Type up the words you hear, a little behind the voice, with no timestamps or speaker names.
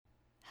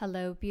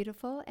Hello,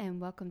 beautiful,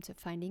 and welcome to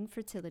Finding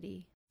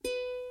Fertility.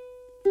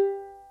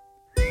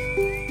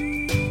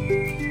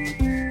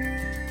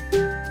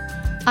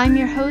 I'm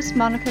your host,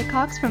 Monica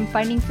Cox from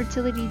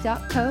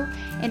FindingFertility.co,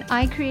 and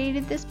I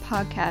created this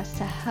podcast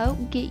to help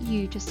get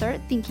you to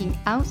start thinking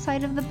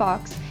outside of the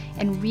box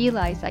and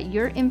realize that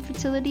your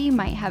infertility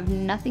might have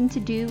nothing to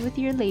do with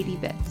your lady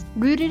bits.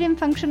 Rooted in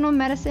functional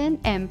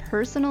medicine and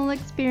personal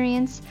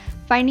experience,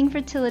 Finding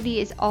Fertility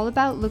is all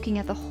about looking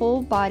at the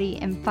whole body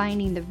and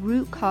finding the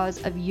root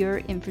cause of your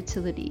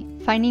infertility.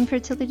 Finding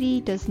Fertility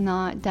does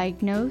not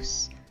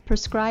diagnose,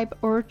 prescribe,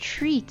 or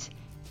treat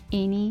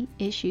any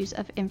issues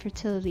of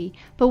infertility,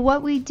 but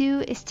what we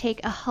do is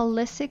take a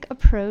holistic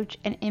approach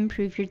and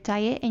improve your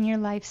diet and your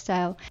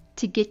lifestyle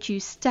to get you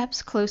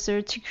steps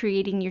closer to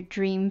creating your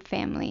dream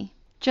family.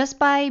 Just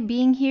by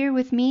being here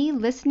with me,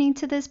 listening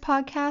to this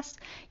podcast,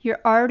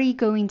 you're already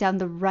going down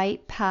the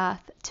right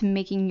path to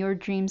making your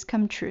dreams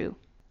come true.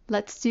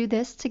 Let's do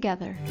this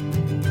together.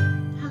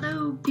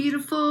 Hello,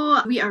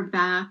 beautiful. We are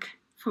back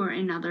for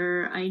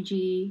another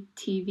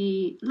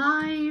IGTV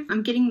live.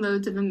 I'm getting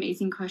loads of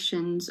amazing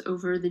questions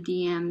over the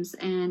DMs,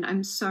 and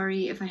I'm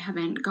sorry if I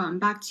haven't gotten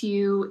back to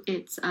you.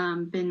 It's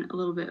been a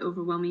little bit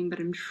overwhelming, but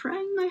I'm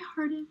trying my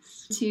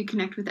hardest to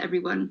connect with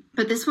everyone.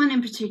 But this one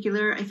in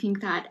particular, I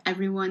think that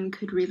everyone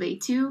could relate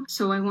to,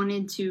 so I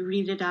wanted to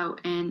read it out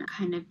and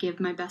kind of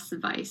give my best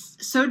advice.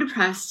 So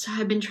depressed.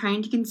 I've been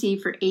trying to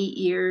conceive for 8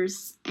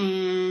 years,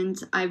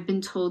 and I've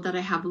been told that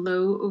I have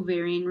low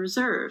ovarian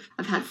reserve.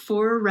 I've had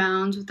 4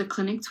 rounds with the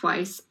clinic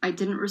twice. I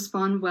didn't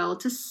respond well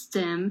to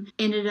stim,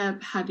 ended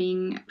up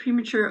having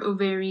premature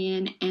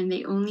ovarian, and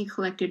they only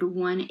collected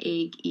 1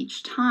 egg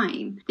each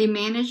time. They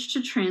managed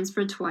to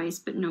transfer twice,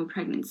 but no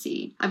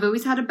pregnancy. I've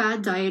always had a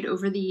bad diet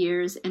over the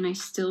years, and I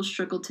still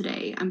struggle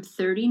today. I'm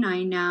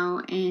 39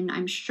 now, and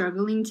I'm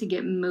struggling to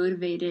get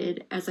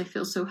motivated as I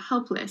feel so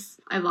helpless.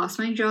 I lost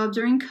my job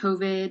during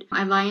COVID.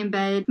 I lie in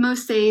bed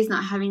most days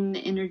not having the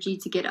energy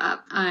to get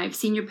up. I've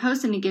seen your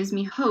post and it gives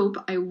me hope.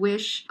 I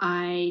wish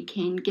I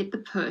can get the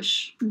push.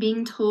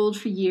 Being told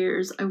for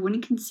years I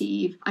wouldn't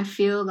conceive, I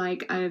feel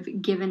like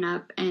I've given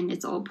up and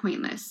it's all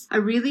pointless. I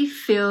really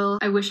feel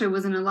I wish I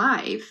wasn't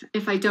alive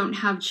if I don't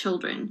have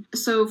children.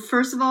 So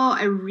first of all,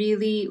 I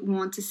really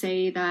want to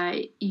say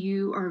that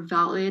you are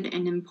valid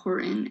and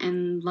important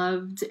and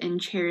loved and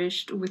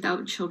cherished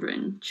without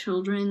children.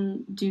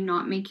 Children do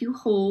not make you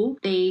whole.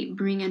 They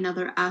bring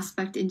another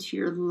aspect into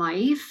your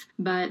life,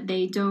 but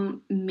they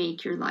don't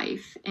make your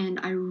life. And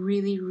I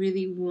really,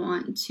 really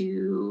want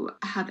to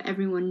have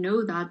everyone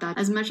know that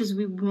as much as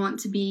we want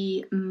to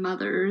be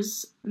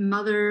mothers,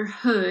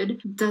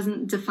 motherhood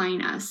doesn't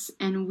define us,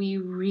 and we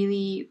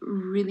really,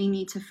 really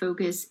need to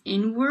focus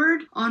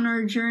inward on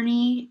our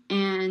journey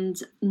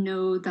and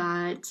know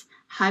that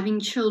having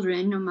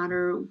children, no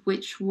matter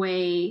which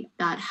way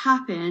that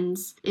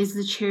happens, is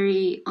the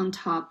cherry on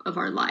top of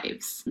our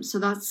lives. So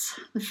that's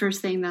the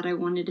first thing that I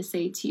wanted to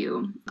say to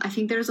you. I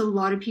think there's a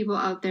lot of people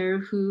out there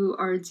who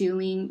are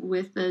dealing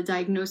with the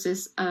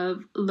diagnosis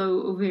of low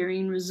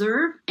ovarian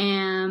reserve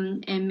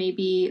and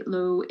maybe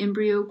low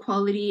embryo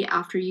quality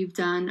after you've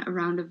done a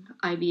round of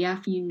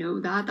IVF. You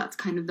know that. That's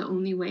kind of the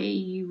only way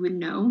you would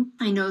know.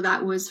 I know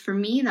that was for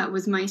me. That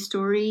was my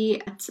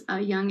story at a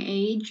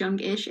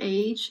youngish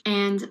age.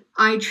 And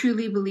I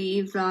truly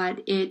believe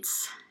that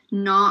it's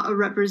not a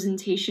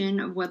representation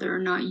of whether or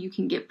not you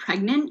can get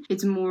pregnant.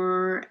 It's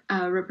more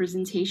a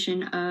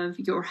representation of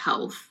your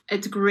health.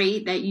 It's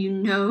great that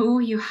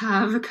you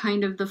have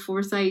kind of the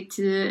foresight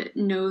to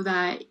know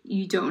that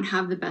you don't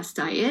have the best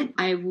diet.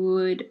 I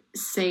would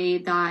say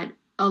that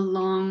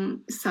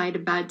alongside a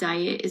bad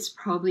diet is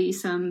probably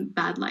some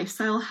bad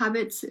lifestyle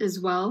habits as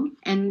well.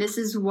 And this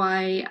is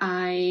why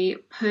I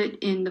put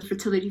in the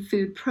fertility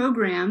food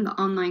program, the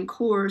online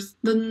course,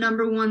 the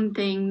number one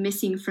thing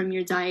missing from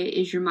your diet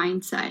is your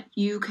mindset.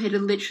 You could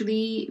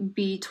literally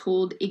be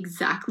told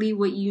exactly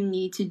what you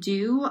need to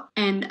do,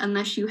 and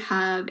unless you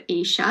have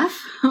a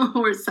chef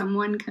or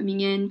someone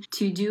coming in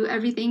to do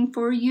everything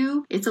for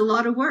you, it's a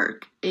lot of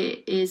work.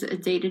 It is a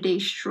day-to-day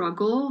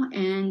struggle,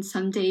 and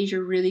some days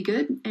you're really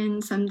good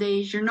and some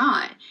days you're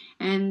not.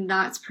 And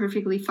that's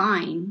perfectly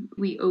fine.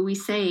 We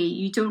always say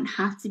you don't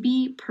have to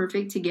be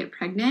perfect to get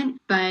pregnant,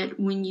 but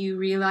when you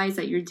realize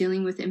that you're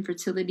dealing with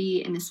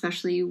infertility, and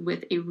especially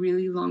with a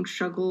really long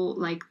struggle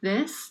like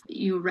this,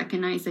 you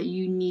recognize that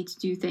you need to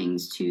do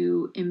things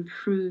to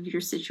improve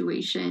your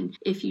situation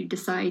if you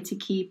decide to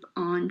keep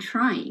on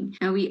trying.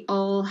 Now, we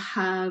all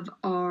have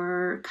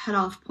our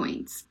cutoff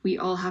points. We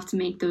all have to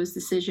make those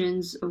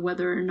decisions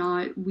whether or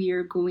not we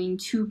are going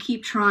to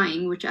keep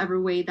trying,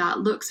 whichever way that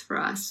looks for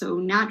us. So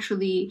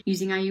naturally,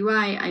 using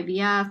IUI,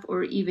 IVF,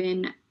 or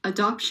even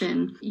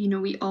adoption,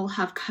 we all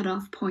have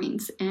cutoff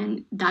points,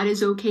 and that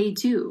is okay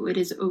too. It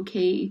is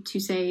okay to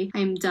say,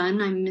 I'm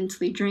done, I'm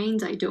mentally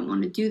drained, I don't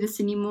want to do this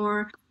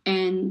anymore.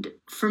 And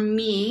for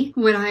me,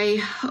 what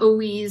I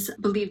always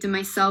believed in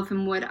myself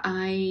and what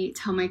I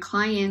tell my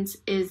clients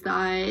is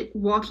that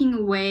walking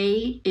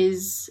away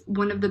is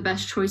one of the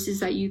best choices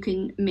that you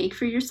can make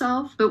for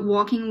yourself. But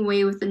walking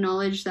away with the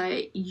knowledge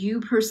that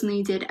you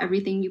personally did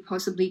everything you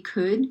possibly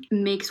could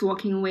makes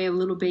walking away a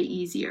little bit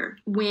easier.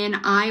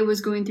 When I was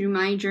going through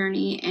my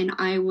journey and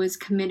I was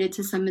committed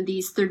to some of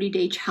these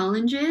 30-day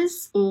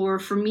challenges, or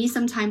for me,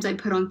 sometimes I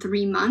put on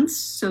 3 months.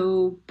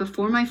 So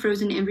before my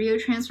frozen embryo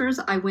transfers,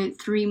 I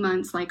went 3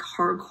 months like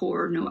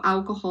hardcore, no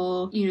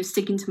alcohol,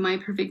 sticking to my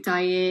perfect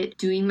diet,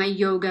 doing my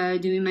yoga,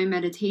 doing my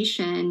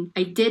meditation.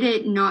 I did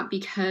it not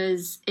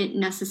because it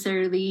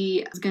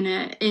necessarily was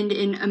gonna end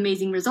in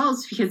amazing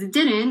results, because it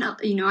didn't.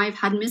 I've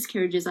had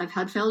miscarriages, I've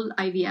had failed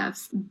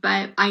IVFs,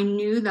 but I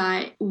knew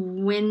that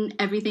when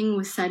everything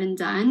was said and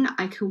done,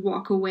 I could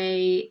walk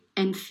away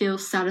and feel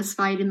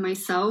satisfied in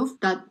myself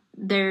that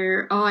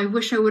I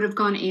wish I would have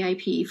gone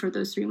AIP for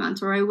those 3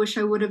 months, or I wish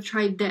I would have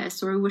tried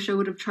this, or I wish I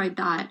would have tried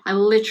that. I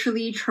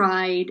literally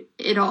tried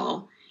it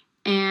all.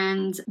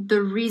 And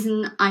the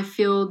reason I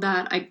feel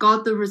that I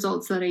got the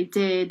results that I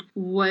did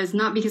was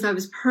not because I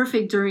was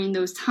perfect during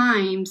those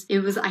times. It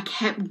was I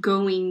kept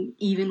going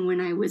even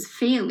when I was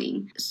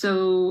failing.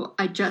 So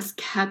I just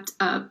kept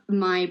up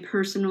my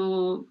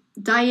personal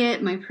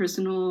diet, my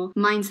personal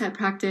mindset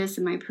practice,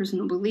 and my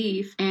personal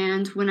belief.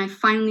 And when I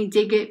finally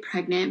did get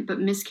pregnant but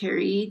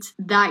miscarried,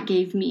 that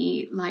gave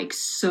me like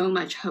so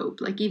much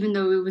hope. Like, even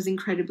though it was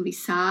incredibly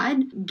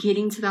sad,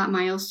 getting to that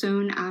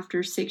milestone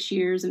after 6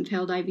 years and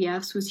failed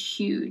IVFs was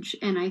huge.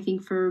 And I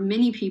think for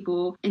many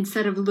people,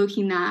 instead of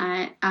looking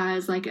at it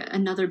as like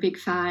another big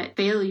fat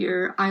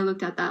failure, I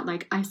looked at that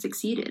like I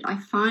succeeded. I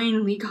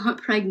finally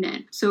got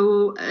pregnant.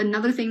 So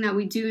another thing that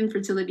we do in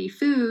Fertility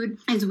Food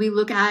is we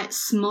look at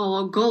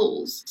small goals.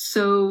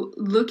 So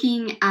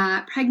looking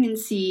at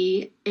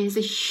pregnancy is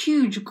a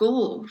huge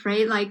goal,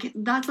 right? Like,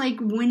 that's like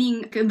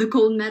winning the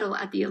gold medal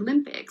at the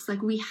Olympics.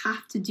 Like, we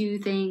have to do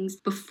things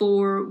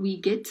before we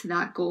get to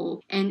that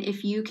goal. And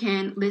if you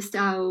can list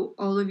out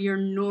all of your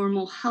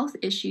normal health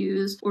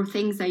issues or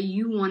things that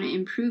you want to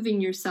improve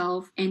in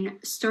yourself and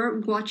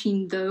start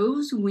watching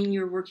those when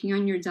you're working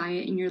on your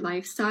diet and your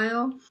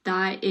lifestyle,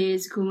 that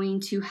is going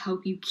to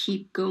help you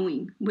keep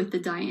going with the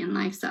diet and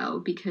lifestyle,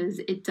 because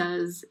it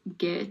does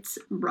get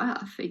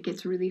rough. It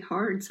gets really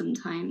hard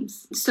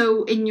sometimes.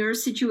 So in your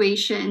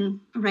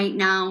situation right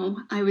now,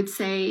 I would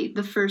say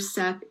the first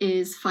step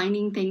is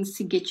finding things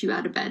to get you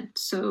out of bed.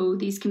 So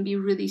these can be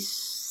really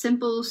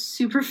simple,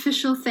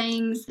 superficial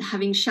things.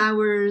 Having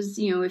showers,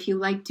 if you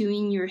like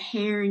doing your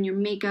hair and your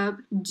makeup,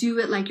 do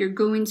it like you're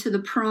going to the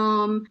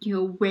prom,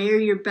 wear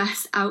your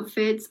best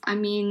outfits. I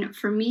mean,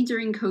 for me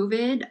during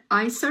COVID,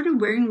 I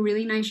started wearing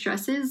really nice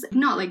dresses,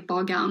 not like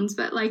ball gowns,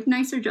 but like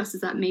nicer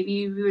dresses that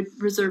maybe we would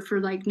reserve for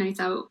like nights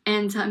out.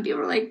 And people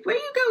were like, where are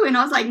you going?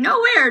 I was like,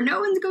 nowhere, no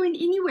one's going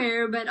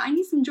anywhere, but I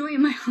need some joy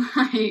in my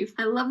life.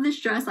 I love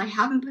this dress. I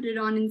haven't put it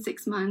on in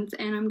 6 months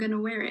and I'm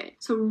gonna wear it.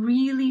 So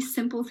really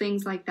simple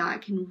things like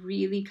that can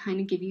really kind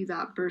of give you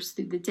that burst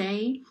through the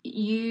day.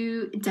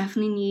 You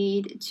definitely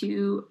need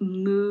to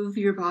move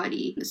your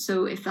body.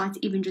 So if that's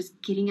even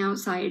just getting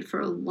outside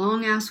for a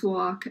long ass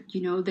walk,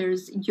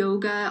 there's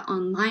yoga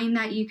online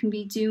that you can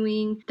be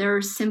doing. There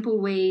are simple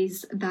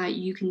ways that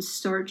you can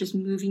start just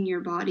moving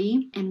your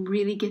body and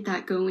really get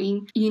that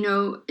going.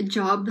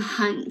 Job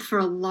hunt for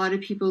a lot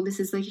of people, this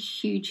is like a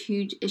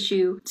huge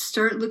issue.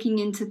 Start looking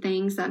into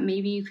things that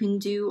maybe you can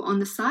do on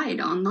the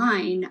side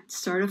online.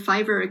 Start a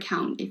Fiverr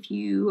account if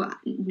you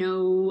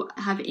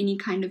have any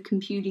kind of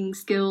computing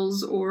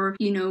skills or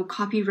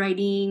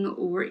copywriting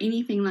or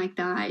anything like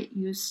that.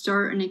 You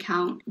start an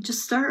account.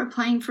 Just start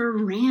applying for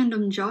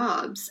random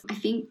jobs. I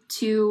think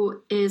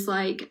too is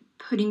like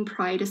putting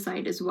pride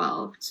aside as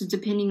well. So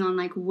depending on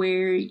like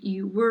where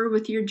you were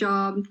with your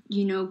job,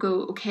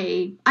 go,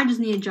 okay, I just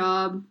need a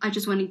job. I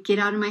just want to get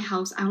out of my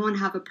house. I want to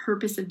have a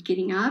purpose of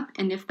getting up.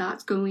 And if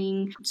that's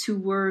going to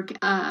work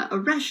a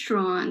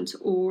restaurant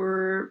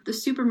or the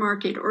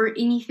supermarket or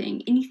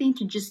anything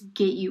to just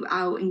get you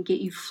out and get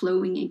you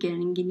flowing again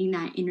and getting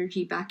that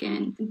energy back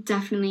in.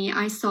 Definitely,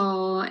 I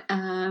saw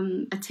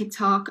a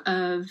TikTok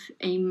of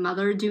a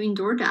mother doing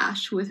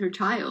DoorDash with her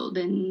child,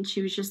 and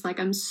she was just like,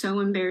 I'm so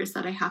embarrassed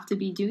that I have to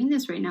be doing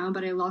this right now,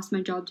 but I lost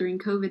my job during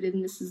COVID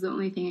and this is the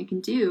only thing I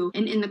can do.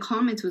 And in the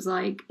comments was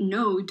like,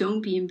 no,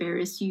 don't be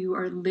embarrassed. You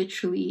are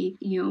literally,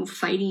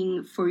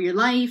 fighting for your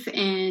life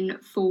and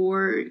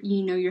for,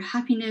 your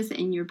happiness,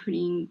 and you're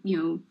putting,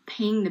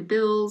 paying the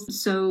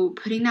bills. So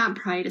putting that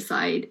pride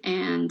aside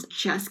and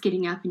just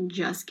getting up and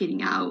just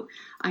getting out.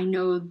 I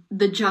know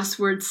the just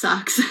word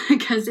sucks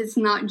because it's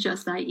not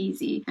just that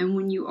easy. And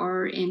when you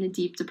are in a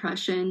deep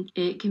depression,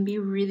 it can be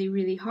really,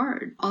 really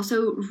hard.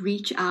 Also,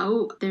 reach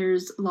out.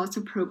 There's lots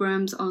of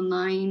programs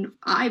online.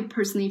 I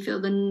personally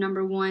feel the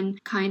number one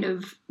kind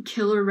of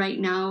killer right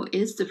now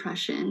is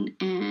depression,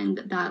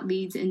 and that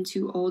leads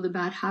into all the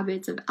bad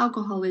habits of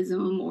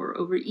alcoholism or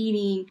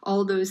overeating,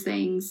 all those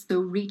things. So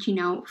reaching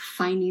out,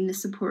 finding the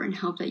support and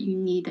help that you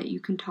need, that you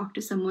can talk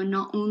to someone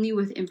not only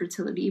with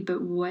infertility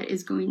but what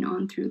is going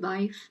on through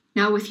life.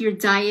 Now with your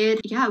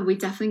diet, we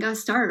definitely got to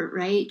start,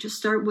 right? Just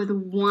start with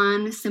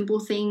one simple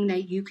thing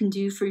that you can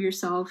do for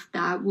yourself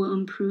that will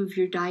improve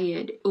your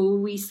diet. All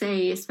we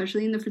say,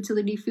 especially in the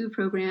fertility food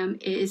program,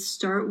 is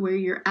start where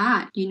you're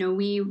at.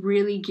 We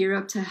really gear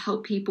up to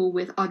help people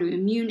with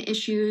autoimmune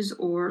issues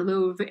or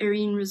low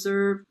ovarian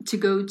reserve to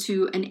go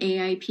to an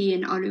AIP,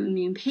 an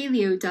autoimmune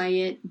paleo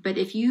diet. But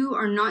if you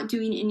are not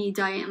doing any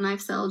diet and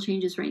lifestyle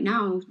changes right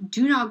now,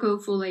 do not go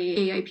full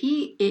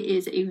AIP. It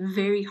is a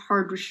very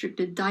hard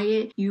restricted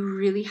diet. You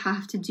really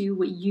have to do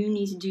what you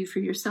need to do for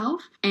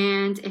yourself.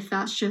 And if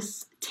that's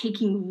just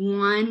taking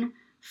one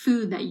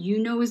food that you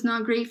know is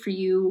not great for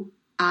you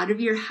out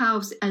of your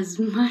house as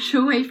much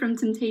away from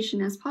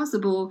temptation as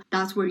possible,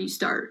 that's where you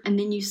start. And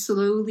then you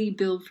slowly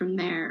build from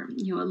there.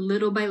 A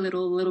little by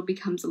little, a little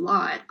becomes a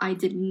lot. I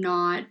did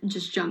not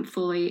just jump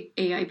fully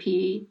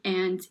AIP.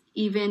 And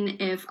even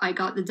if I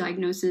got the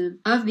diagnosis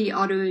of the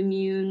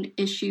autoimmune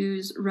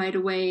issues right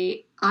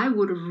away, I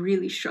would have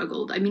really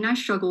struggled. I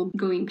struggled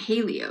going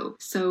paleo.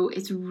 So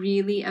it's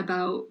really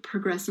about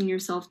progressing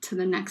yourself to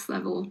the next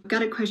level. I've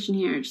got a question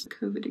here. Just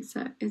COVID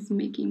is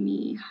making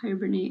me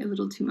hibernate a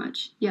little too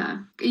much.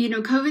 Yeah.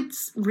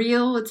 COVID's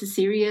real. It's a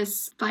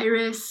serious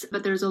virus,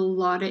 but there's a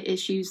lot of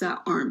issues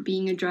that aren't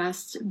being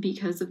addressed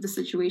because of the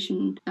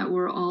situation that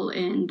we're all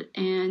in.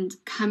 And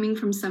coming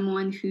from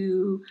someone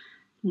who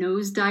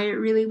knows diet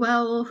really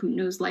well, who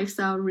knows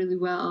lifestyle really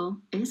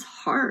well, it's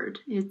hard.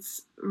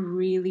 It's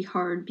really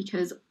hard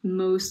because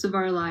most of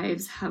our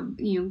lives have,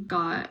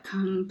 got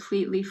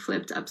completely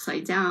flipped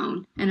upside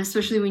down. And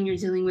especially when you're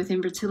dealing with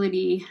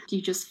infertility,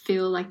 you just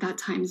feel like that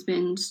time's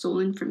been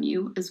stolen from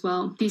you as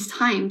well. These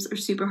times are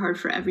super hard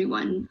for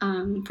everyone,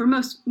 for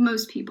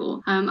most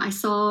people. I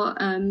saw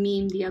a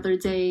meme the other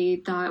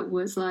day that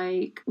was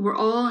like, we're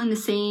all in the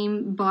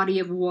same body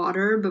of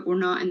water, but we're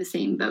not in the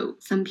same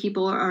boat. Some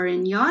people are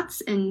in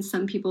yachts and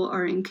some people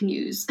are in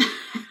canoes.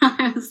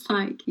 I was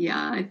like,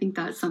 yeah, I think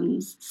that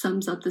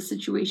sums up the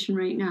situation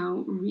right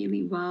now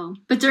really well.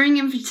 But during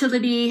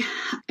infertility,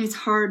 it's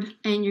hard,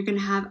 and you're going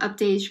to have up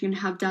days, you're going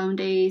to have down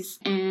days,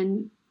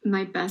 and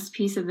my best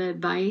piece of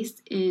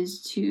advice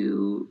is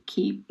to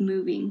keep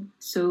moving.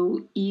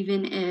 So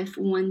even if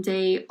one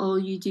day all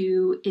you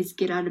do is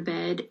get out of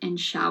bed and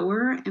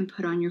shower and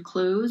put on your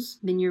clothes,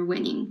 then you're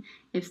winning.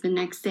 If the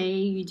next day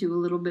you do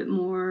a little bit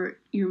more,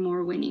 you're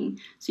more winning.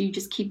 So you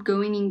just keep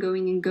going and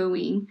going and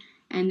going.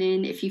 And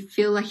then if you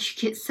feel like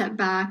you get set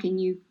back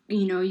and you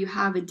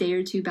have a day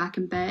or two back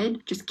in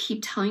bed, just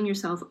keep telling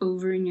yourself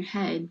over in your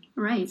head,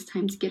 all right, it's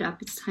time to get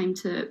up. It's time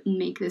to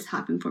make this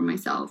happen for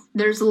myself.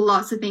 There's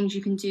lots of things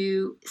you can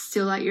do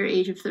still at your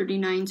age of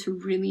 39 to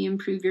really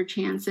improve your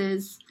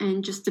chances.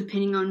 And just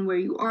depending on where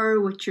you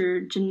are, what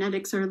your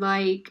genetics are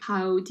like,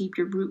 how deep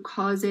your root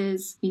cause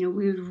is, we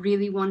would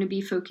really want to be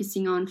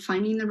focusing on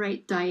finding the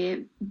right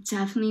diet,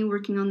 definitely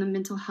working on the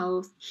mental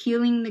health,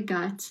 healing the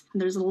gut.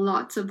 There's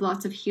lots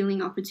of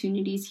healing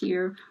opportunities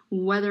here.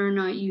 Whether or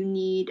not you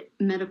need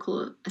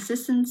medical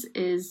assistance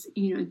is,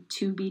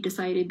 to be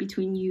decided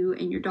between you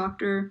and your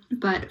doctor.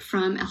 But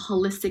from a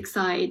holistic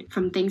side,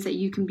 from things that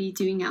you can be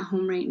doing at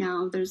home right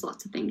now, there's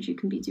lots of things you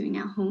can be doing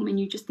at home, and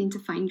you just need to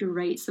find your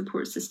right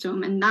support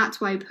system. And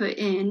that's why I put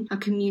in a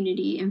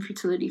community in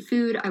fertility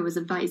food. I was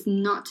advised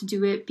not to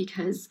do it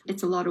because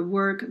it's a lot of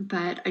work,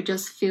 but I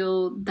just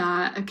feel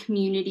that a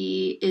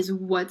community is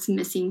what's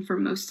missing for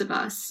most of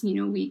us.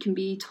 We can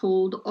be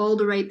told all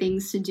the right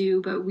things to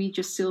do, but we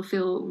just still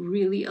feel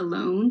really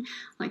alone,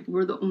 like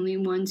we're the only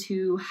ones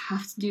who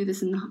have to do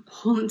this in the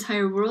whole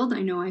entire world.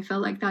 I know I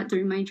felt like that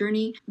during my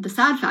journey. The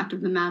sad fact of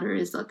the matter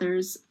is that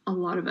there's a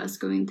lot of us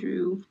going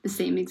through the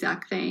same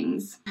exact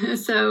things.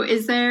 So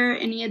is there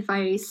any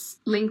advice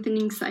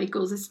lengthening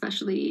cycles,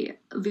 especially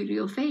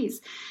luteal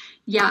phase?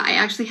 Yeah, I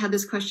actually had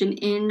this question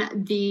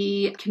in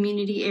the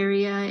community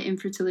area in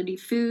fertility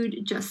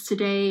food just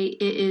today.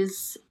 It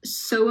is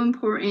so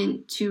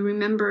important to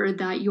remember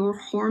that your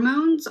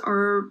hormones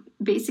are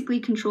basically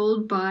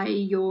controlled by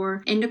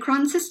your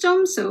endocrine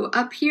system. So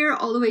up here,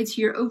 all the way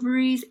to your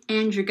ovaries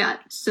and your gut.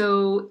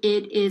 So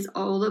it is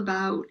all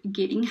about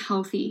getting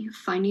healthy,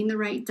 finding the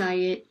right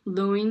diet,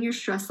 lowering your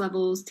stress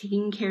levels,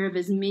 taking care of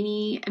as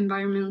many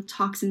environmental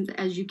toxins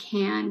as you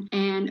can.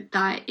 And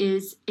that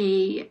is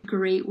a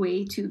great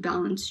way to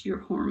balance your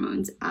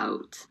hormones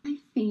out. I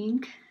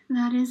think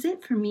that is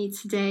it for me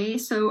today.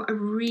 So I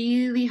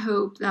really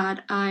hope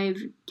that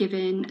I've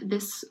given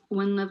this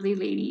one lovely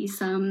lady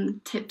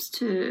some tips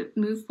to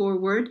move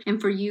forward.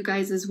 And for you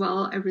guys as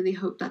well, I really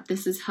hope that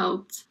this has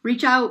helped.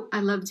 Reach out.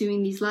 I love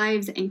doing these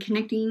lives and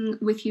connecting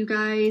with you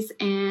guys.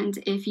 And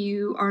if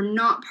you are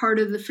not part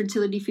of the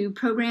fertility food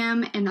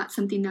program and that's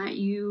something that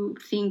you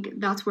think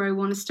that's where I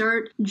want to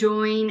start,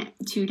 join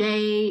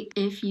today.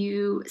 If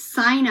you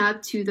sign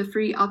up to the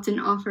free opt-in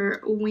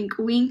offer, wink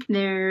wink,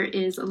 there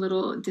is a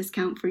little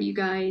discount for you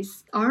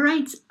guys. All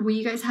right. Well,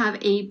 you guys have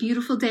a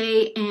beautiful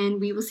day and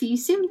we will see you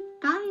soon.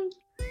 Bye.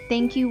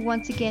 Thank you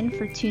once again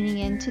for tuning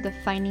in to the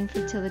Finding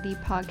Fertility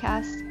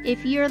podcast.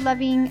 If you're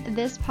loving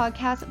this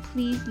podcast,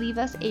 please leave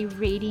us a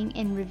rating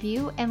and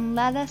review and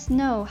let us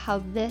know how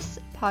this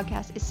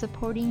podcast is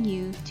supporting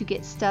you to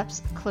get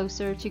steps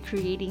closer to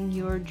creating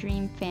your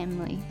dream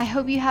family. I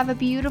hope you have a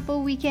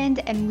beautiful weekend,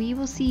 and we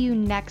will see you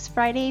next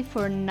Friday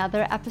for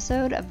another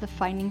episode of the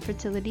Finding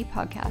Fertility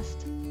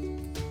podcast.